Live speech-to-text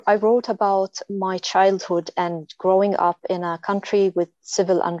I wrote about my childhood and growing up in a country with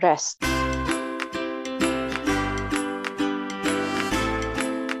civil unrest.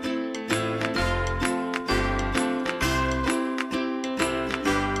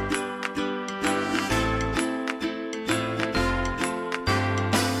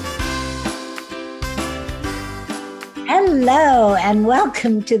 Hello, and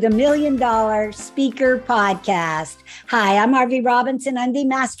welcome to the $1 Million Speaker Podcast. Hi, I'm Harvey Robinson. I'm the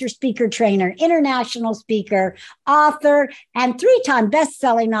Master Speaker Trainer, international speaker, author, and 3-time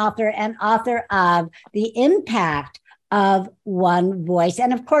best-selling author and author of The Impact of One Voice.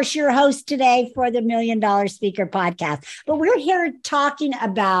 And of course, your host today for the $1 Million Speaker Podcast. But we're here talking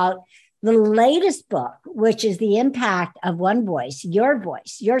about the latest book, which is The Impact of One Voice,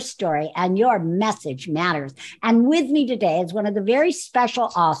 your story, and your message matters. And with me today is one of the very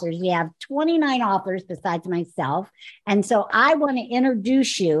special authors. We have 29 authors besides myself. And so I want to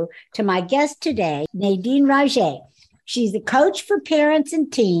introduce you to my guest today, Nadine Rajeh. She's a coach for parents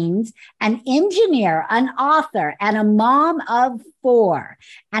and teens, an engineer, an author, and a mom of 4,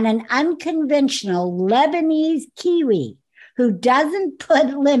 and an unconventional Lebanese Kiwi who doesn't put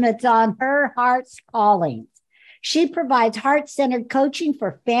limits on her heart's callings. She provides heart-centered coaching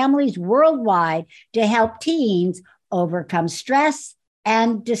for families worldwide to help teens overcome stress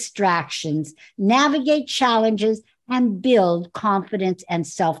and distractions, navigate challenges, and build confidence and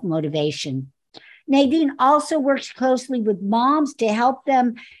self-motivation. Nadine also works closely with moms to help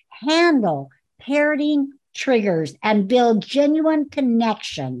them handle parenting triggers and build genuine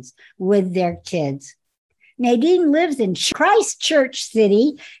connections with their kids. Nadine lives in Christchurch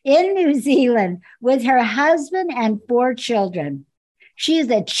City in New Zealand with her husband and 4 children. She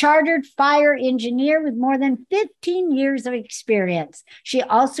is a chartered fire engineer with more than 15 years of experience. She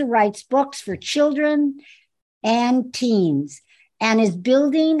also writes books for children and teens and is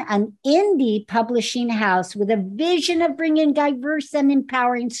building an indie publishing house with a vision of bringing diverse and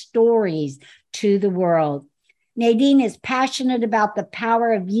empowering stories to the world. Nadine is passionate about the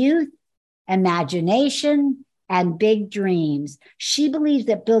power of youth, imagination, and big dreams. She believes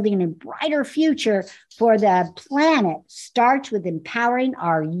that building a brighter future for the planet starts with empowering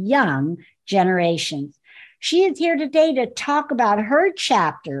our young generations. She is here today to talk about her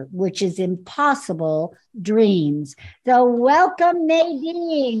chapter, which is Impossible Dreams. So welcome,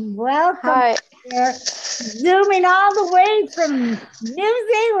 Nadine. Welcome. Hi. Here. Zooming all the way from New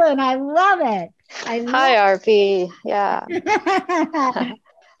Zealand. I love it. Hi, RP. Yeah.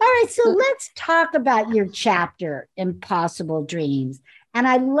 All right, so let's talk about your chapter, Impossible Dreams. And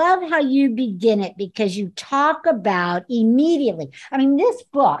I love how you begin it because you talk about immediately. I mean, this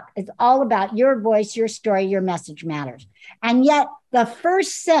book is all about your voice, your story, your message matters. And yet the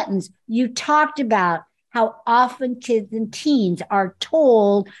first sentence, you talked about how often kids and teens are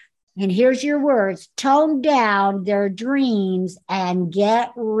told, and here's your words, tone down their dreams and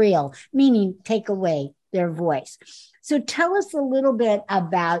get real, meaning take away their voice. So tell us a little bit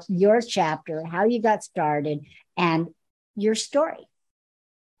about your chapter, how you got started, and your story.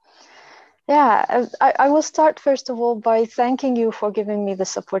 Yeah, I will start first of all by thanking you for giving me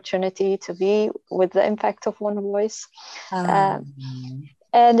this opportunity to be with the Impact of One Voice. And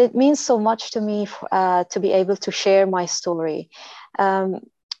it means so much to me to be able to share my story.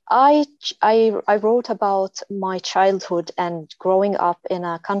 I wrote about my childhood and growing up in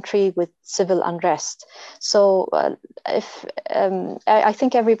a country with civil unrest. So I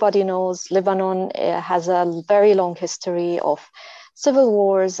think everybody knows Lebanon has a very long history of civil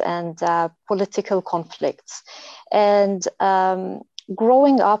wars and political conflicts. And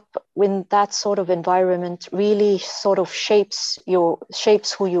growing up in that sort of environment really sort of shapes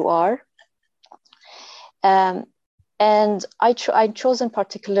who you are. And I've chosen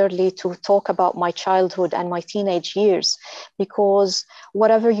particularly to talk about my childhood and my teenage years, because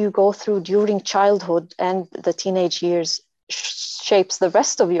whatever you go through during childhood and the teenage years shapes the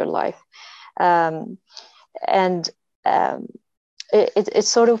rest of your life. It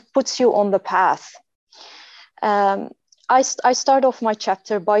sort of puts you on the path. I start off my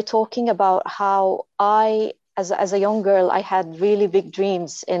chapter by talking about how as a young girl, I had really big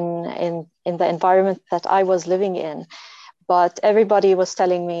dreams in the environment that I was living in. But everybody was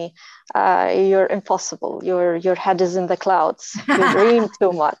telling me, you're impossible. Your head is in the clouds. You dream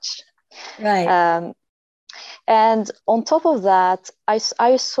too much. Right. And on top of that, I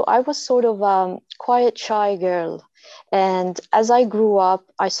was sort of a quiet, shy girl. And as I grew up,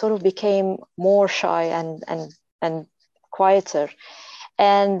 I sort of became more shy and quieter.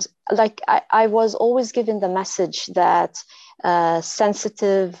 And like I was always given the message that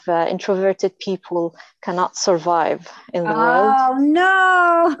sensitive, introverted people cannot survive in the world. Oh,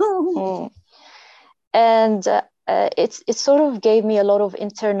 no. Mm. And it sort of gave me a lot of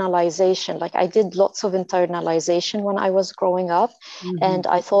internalization. Like I did lots of internalization when I was growing up, and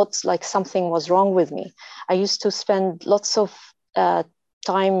I thought like something was wrong with me. I used to spend lots of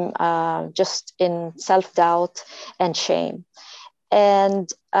time just in self-doubt and shame. And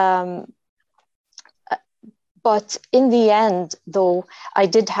but in the end, though, I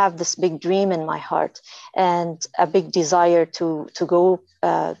did have this big dream in my heart and a big desire to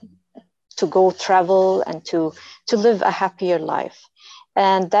go travel and to live a happier life.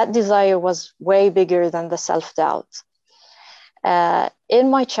 And that desire was way bigger than the self-doubt. In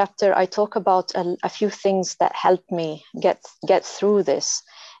my chapter, I talk about a few things that helped me get through this.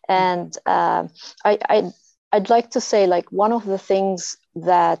 And I'd like to say, like, one of the things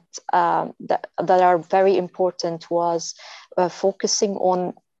that are very important was focusing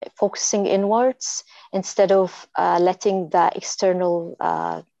inwards instead of letting the external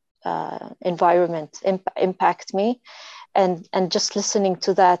environment impact me, and just listening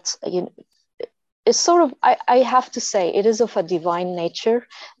to that. It's sort of, I have to say, it is of a divine nature,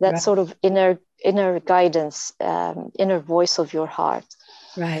 that Right. sort of inner guidance, inner voice of your heart.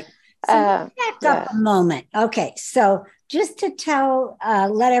 Right. So back up a moment. Okay. So just to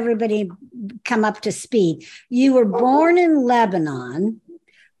let everybody come up to speed, you were born in Lebanon,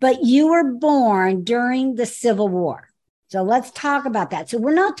 but you were born during the Civil War. So let's talk about that. So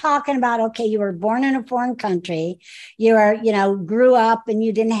we're not talking about, okay, you were born in a foreign country, you were, grew up and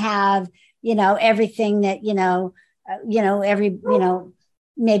you didn't have, everything that,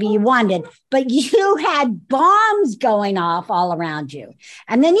 maybe you wanted, but you had bombs going off all around you.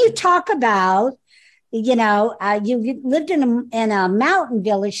 And then you talk about, you lived in a mountain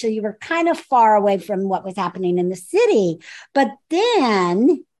village, so you were kind of far away from what was happening in the city. But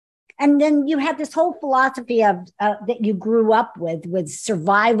then you had this whole philosophy of that you grew up with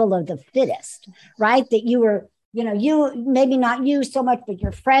survival of the fittest, right? That you were, you, maybe not you so much, but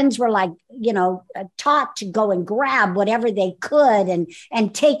your friends were like, taught to go and grab whatever they could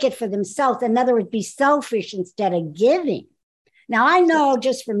and take it for themselves. In other words, be selfish instead of giving. Now, I know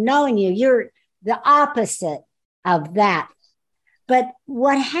just from knowing you, you're the opposite of that. But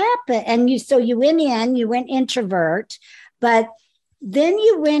what happened? And you went introvert, but then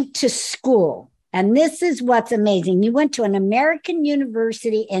you went to school. And this is what's amazing. You went to an American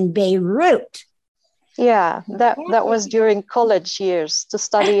university in Beirut. Yeah, that was during college years to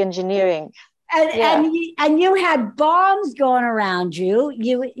study engineering. And you had bombs going around you.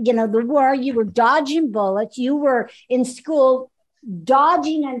 The war, you were dodging bullets. You were in school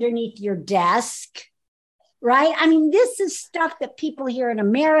dodging underneath your desk, right? I mean, this is stuff that people here in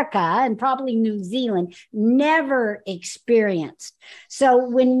America and probably New Zealand never experienced. So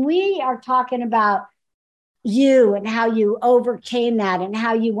when we are talking about you and how you overcame that and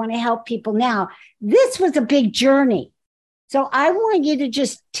how you want to help people now, this was a big journey. So I want you to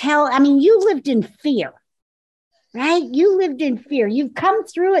just you lived in fear, right? You lived in fear. You've come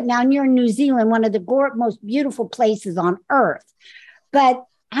through it now, and you're in New Zealand, one of the most beautiful places on earth. But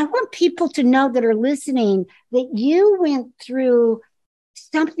I want people to know that are listening that you went through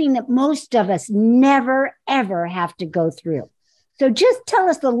something that most of us never, ever have to go through. So just tell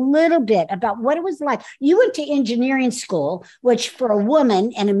us a little bit about what it was like. You went to engineering school, which for a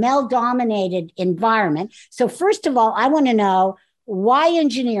woman in a male-dominated environment. So first of all, I want to know, why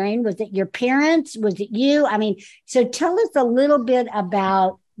engineering? Was it your parents? Was it you? I mean, so tell us a little bit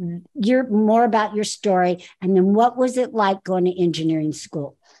about more about your story, and then what was it like going to engineering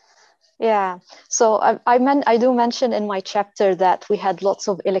school? Yeah, so I do mention in my chapter that we had lots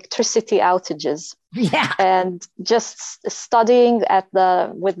of electricity outages. Yeah, and just studying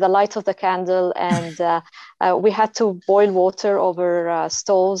with the light of the candle, and we had to boil water over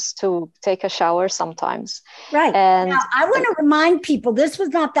stoves to take a shower sometimes. Right. And now, I want to remind people, this was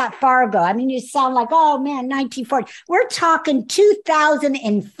not that far ago. I mean, you sound like, oh man, 1940. We're talking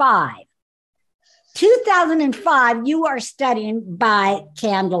 2005. 2005, you are studying by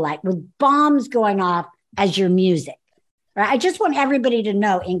candlelight with bombs going off as your music. Right? I just want everybody to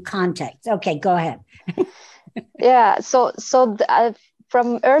know in context. Okay, go ahead. Yeah, so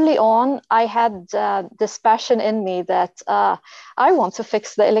from early on, I had this passion in me that I want to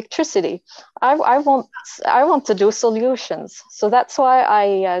fix the electricity. I want to do solutions. So that's why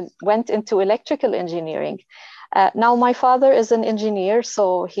I went into electrical engineering. Now my father is an engineer,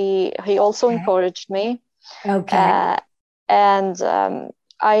 so he also encouraged me. Okay. And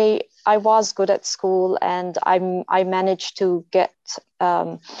I was good at school, and I managed to get.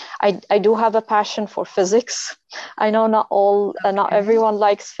 I do have a passion for physics. I know not everyone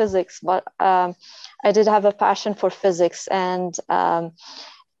likes physics, but I did have a passion for physics, and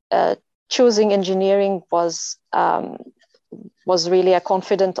choosing engineering was really a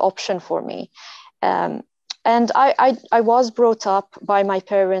confident option for me. And I was brought up by my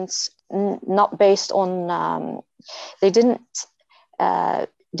parents, not based on, they didn't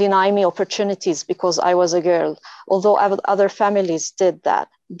deny me opportunities because I was a girl, although other families did that.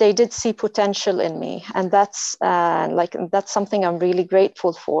 They did see potential in me, and that's something I'm really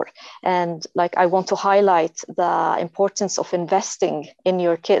grateful for. And like, I want to highlight the importance of investing in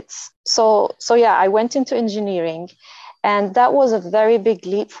your kids. So yeah, I went into engineering, and that was a very big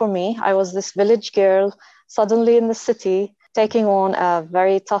leap for me. I was this village girl suddenly in the city, taking on a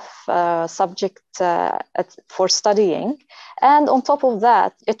very tough subject for studying. And on top of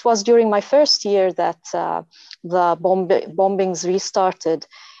that, it was during my first year that the bombings restarted.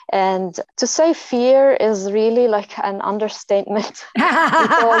 And to say fear is really like an understatement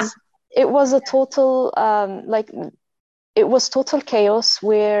because it was a total, it was total chaos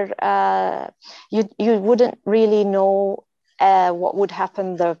where you wouldn't really know what would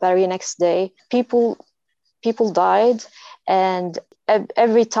happen the very next day. People died, and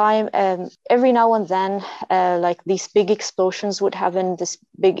every time, every now and then, like these big explosions would happen, this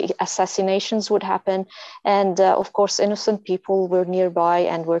big assassinations would happen, and of course innocent people were nearby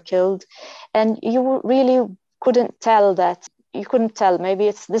and were killed, and you really couldn't tell maybe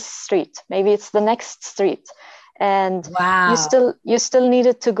it's this street, maybe it's the next street, and wow. you still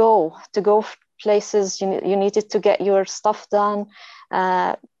needed to go places, you needed to get your stuff done.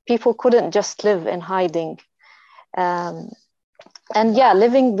 People couldn't just live in hiding. And yeah,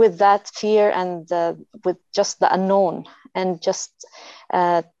 living with that fear and with just the unknown, and just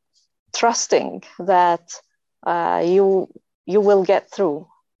trusting that you will get through.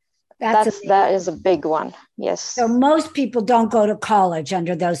 That is a big one. Yes. So most people don't go to college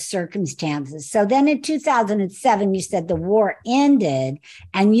under those circumstances. So then in 2007, you said the war ended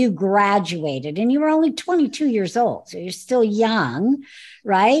and you graduated, and you were only 22 years old. So you're still young,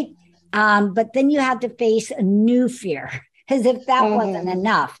 right? But then you had to face a new fear, as if that wasn't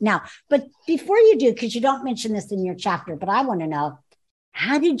enough. Now, but before you do, because you don't mention this in your chapter, but I want to know,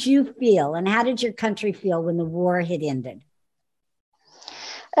 how did you feel, and how did your country feel when the war had ended?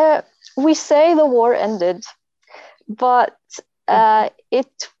 We say the war ended, but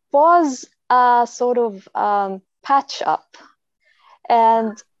it was a sort of patch up.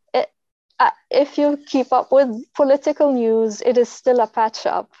 And if you keep up with political news, it is still a patch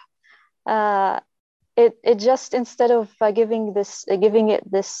up. It just, instead of giving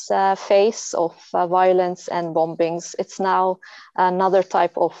it this face of violence and bombings, it's now another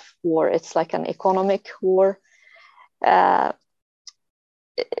type of war. It's like an economic war. I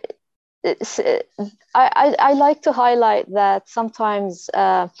like to highlight that sometimes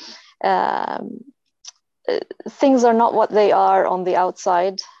things are not what they are on the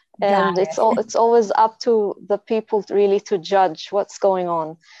outside, and it's always up to the people really to judge what's going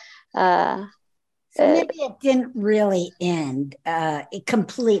on. So maybe it didn't really end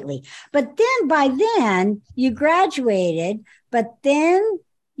completely, but then by then you graduated, but then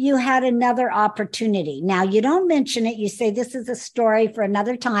you had another opportunity. Now, you don't mention it. You say this is a story for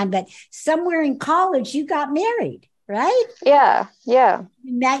another time, but somewhere in college, you got married, right? Yeah. You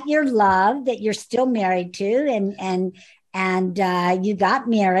met your love that you're still married to, and you got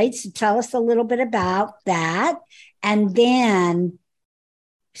married. So tell us a little bit about that. And then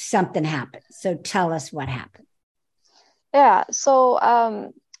something happened. So tell us what happened. Yeah. So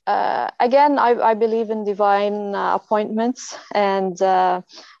again, I believe in divine appointments and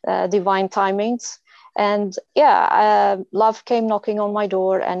divine timings. And yeah, love came knocking on my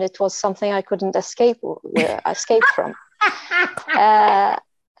door, and it was something I couldn't escape from. Yeah.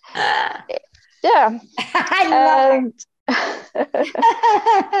 I love it.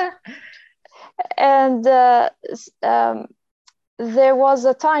 And there was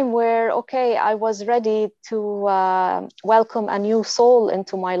a time where, okay, I was ready to welcome a new soul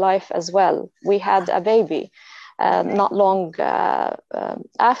into my life as well. We had a baby not long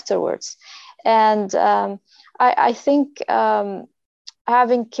afterwards. And I think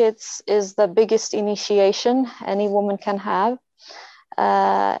having kids is the biggest initiation any woman can have.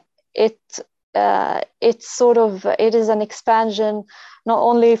 It is an expansion, not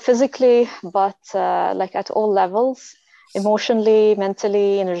only physically, but like at all levels. Emotionally,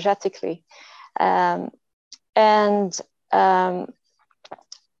 mentally, energetically. And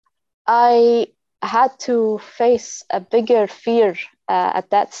I had to face a bigger fear at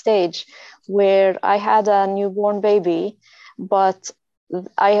that stage where I had a newborn baby, but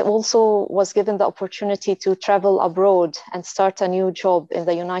I also was given the opportunity to travel abroad and start a new job in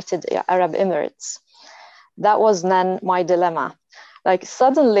the United Arab Emirates. That was then my dilemma. Like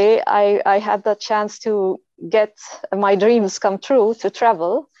suddenly I had the chance to get my dreams come true to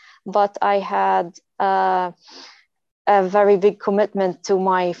travel, but I had a very big commitment to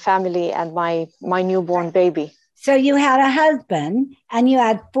my family and my newborn baby. So you had a husband and you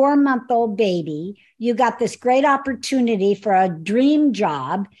had 4-month-old baby. You got this great opportunity for a dream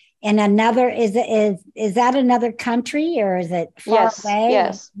job in another, is that another country or is it far away?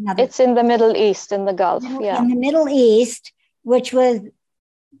 Yes, it's in the Middle East, in the Gulf. In the Middle East, which was,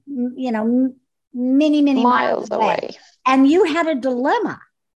 many miles away. And you had a dilemma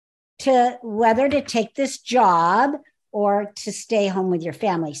to whether to take this job or to stay home with your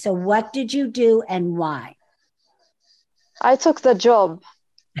family. So what did you do and why? I took the job,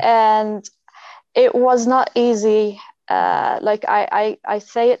 and it was not easy. Like I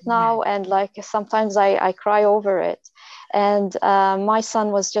say it now, and like sometimes I cry over it. And my son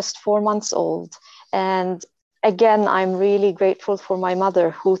was just 4 months old. And again, I'm really grateful for my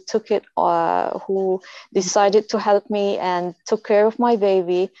mother who took it, who decided to help me and took care of my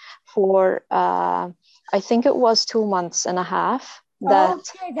baby for, I think it was 2.5 months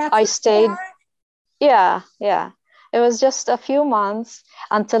that I stayed. Yeah. It was just a few months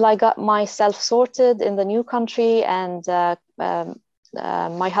until I got myself sorted in the new country, and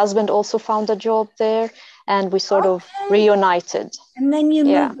my husband also found a job there, and we sort of reunited. And then you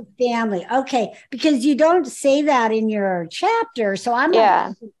moved the family. Okay, because you don't say that in your chapter. So I'm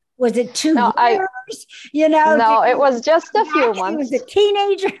not. Was it 2 years? No, it was just a few months. He was a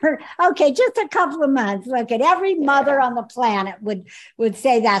teenager. Okay, just a couple of months. Look, at every mother on the planet would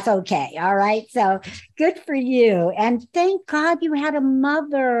say that's okay. All right, so good for you, and thank God you had a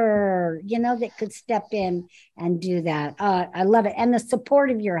mother, that could step in and do that. I love it, and the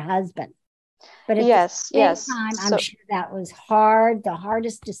support of your husband. But at the same time, I'm sure that was hard, the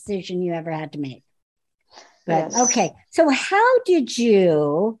hardest decision you ever had to make. But okay, so how did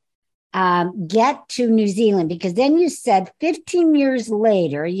you get to New Zealand? Because then you said 15 years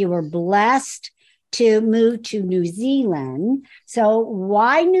later, you were blessed to move to New Zealand. So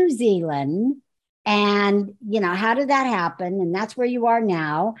why New Zealand? And, how did that happen? And that's where you are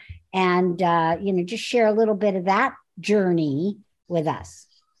now. And, just share a little bit of that journey with us.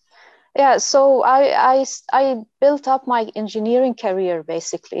 Yeah, so I built up my engineering career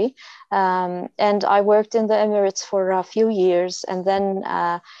basically, and I worked in the Emirates for a few years, and then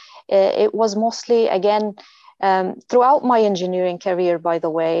it was mostly again throughout my engineering career. By the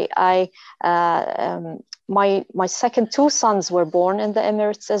way, my second 2 sons were born in the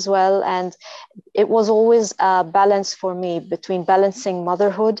Emirates as well, and it was always a balance for me between balancing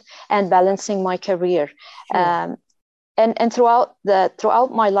motherhood and balancing my career. Sure. And throughout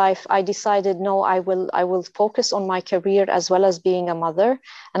my life, I decided, no, I will focus on my career as well as being a mother,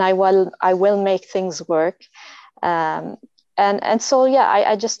 and I will make things work. And so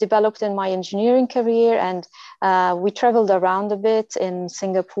I just developed in my engineering career, and we traveled around a bit in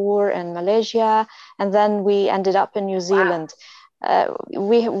Singapore and Malaysia, and then we ended up in New Zealand. Wow.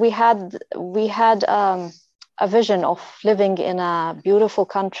 We had a vision of living in a beautiful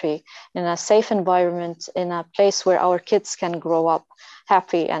country, in a safe environment, in a place where our kids can grow up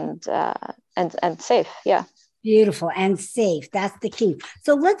happy and safe. Yeah. Beautiful and safe. That's the key.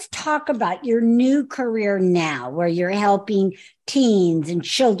 So let's talk about your new career now, where you're helping teens and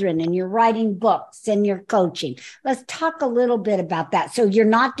children and you're writing books and you're coaching. Let's talk a little bit about that. So you're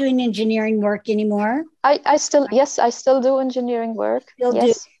not doing engineering work anymore? I still do engineering work. Still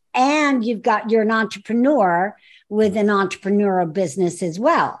do. And you're an entrepreneur with an entrepreneurial business as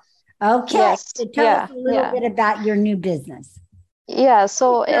well. Okay. Yes. So tell us a little bit about your new business. Yeah.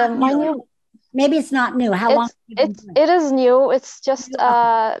 So my new. Maybe it's not new. How long? It is new. It's just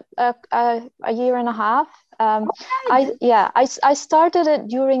a year and a half. I started it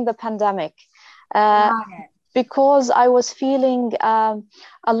during the pandemic because I was feeling a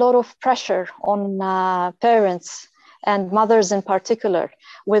lot of pressure on parents and mothers in particular,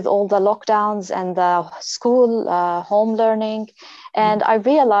 with all the lockdowns and the school home learning. And I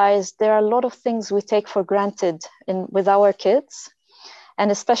realized there are a lot of things we take for granted with our kids, and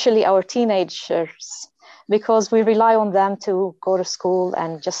especially our teenagers, because we rely on them to go to school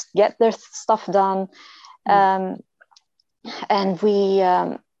and just get their stuff done. And we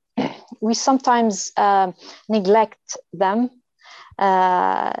sometimes neglect them.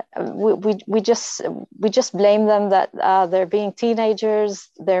 We just blame them that they're being teenagers,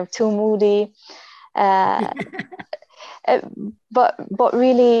 they're too moody. but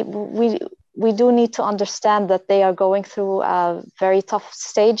really, we do need to understand that they are going through a very tough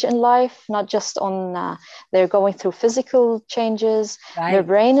stage in life, not just on they're going through physical changes. Right. Their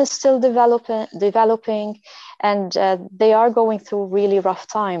brain is still developing, and they are going through really rough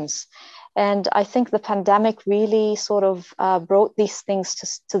times. And I think the pandemic really sort of brought these things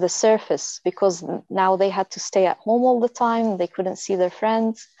to the surface, because now they had to stay at home all the time. They couldn't see their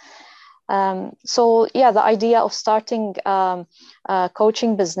friends. So yeah, the idea of starting a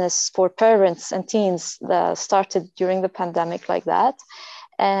coaching business for parents and teens started during the pandemic like that.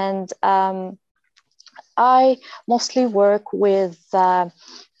 And I mostly work with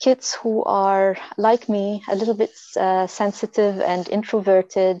kids who are like me, a little bit sensitive and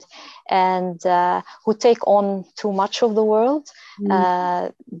introverted, and who take on too much of the world.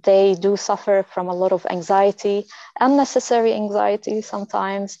 They do suffer from a lot of anxiety, unnecessary anxiety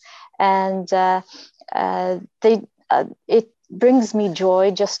sometimes. And it brings me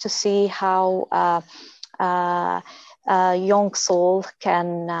joy just to see how a young soul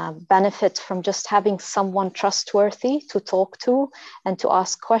can benefit from just having someone trustworthy to talk to and to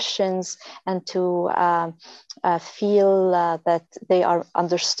ask questions, and to feel that they are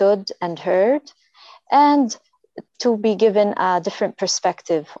understood and heard, and to be given a different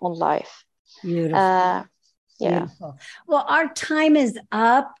perspective on life. Beautiful. Yeah. Beautiful. Well, our time is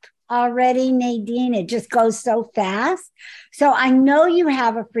up already, Nadine. It just goes so fast. So I know you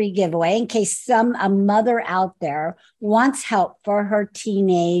have a free giveaway in case a mother out there wants help for her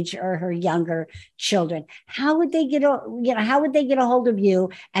teenage or her younger children. How would they get a hold of you,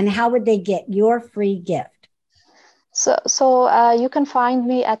 and how would they get your free gift? So you can find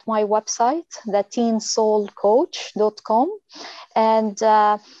me at my website, theteensoulcoach.com. And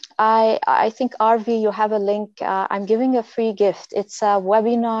I think, Arvi, you have a link. I'm giving a free gift. It's a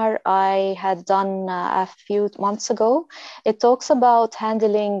webinar I had done a few months ago. It talks about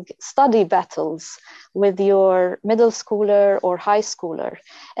handling study battles with your middle schooler or high schooler.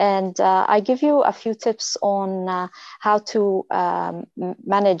 And I give you a few tips on how to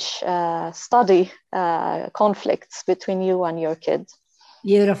manage study conflicts between you and your kids.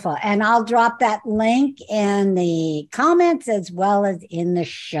 Beautiful. And I'll drop that link in the comments as well as in the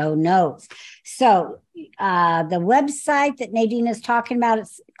show notes. So the website that Nadine is talking about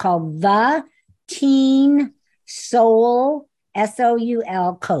is called The Teen Soul,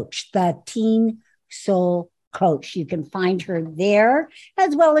 SOUL Coach, The Teen Soul Coach. You can find her there,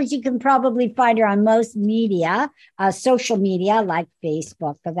 as well as you can probably find her on most media, social media like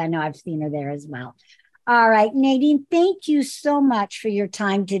Facebook, because I know I've seen her there as well. All right, Nadine, thank you so much for your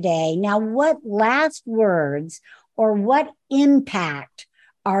time today. Now, what last words or what impact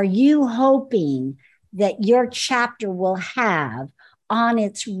are you hoping that your chapter will have on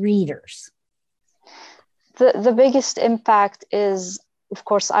its readers? The biggest impact is, of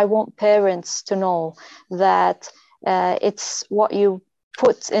course, I want parents to know that it's what you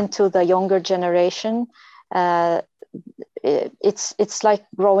put into the younger generation. It's like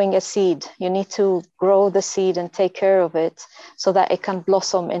growing a seed. You need to grow the seed and take care of it so that it can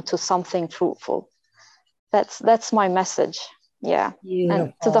blossom into something fruitful. That's my message. Yeah. Beautiful.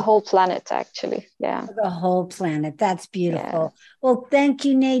 And to the whole planet, actually. Yeah. To the whole planet. That's beautiful. Yeah. Well, thank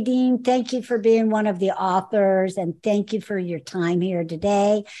you, Nadine. Thank you for being one of the authors, and thank you for your time here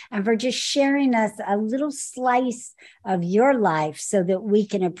today, and for just sharing us a little slice of your life so that we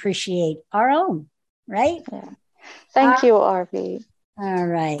can appreciate our own, right? Yeah. Thank you, Arvi. All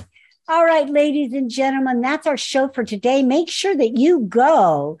right. All right, ladies and gentlemen, that's our show for today. Make sure that you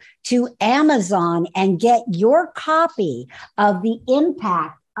go to Amazon and get your copy of The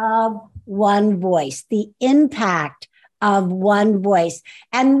Impact of One Voice, The Impact of One Voice,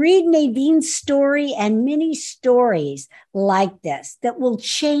 and read Nadine's story and many stories like this that will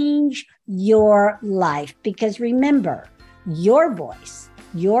change your life. Because remember, your voice,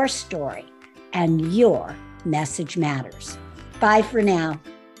 your story, and your message matters. Bye for now.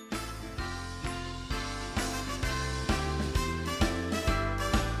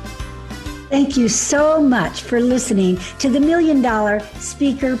 Thank you so much for listening to the $1 Million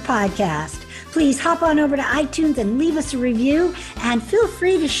Speaker Podcast. Please hop on over to iTunes and leave us a review, and feel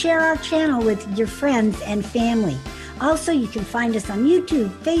free to share our channel with your friends and family. Also, you can find us on YouTube,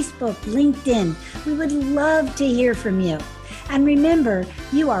 Facebook, LinkedIn. We would love to hear from you. And remember,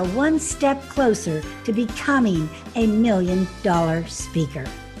 you are one step closer to becoming a $1 million speaker.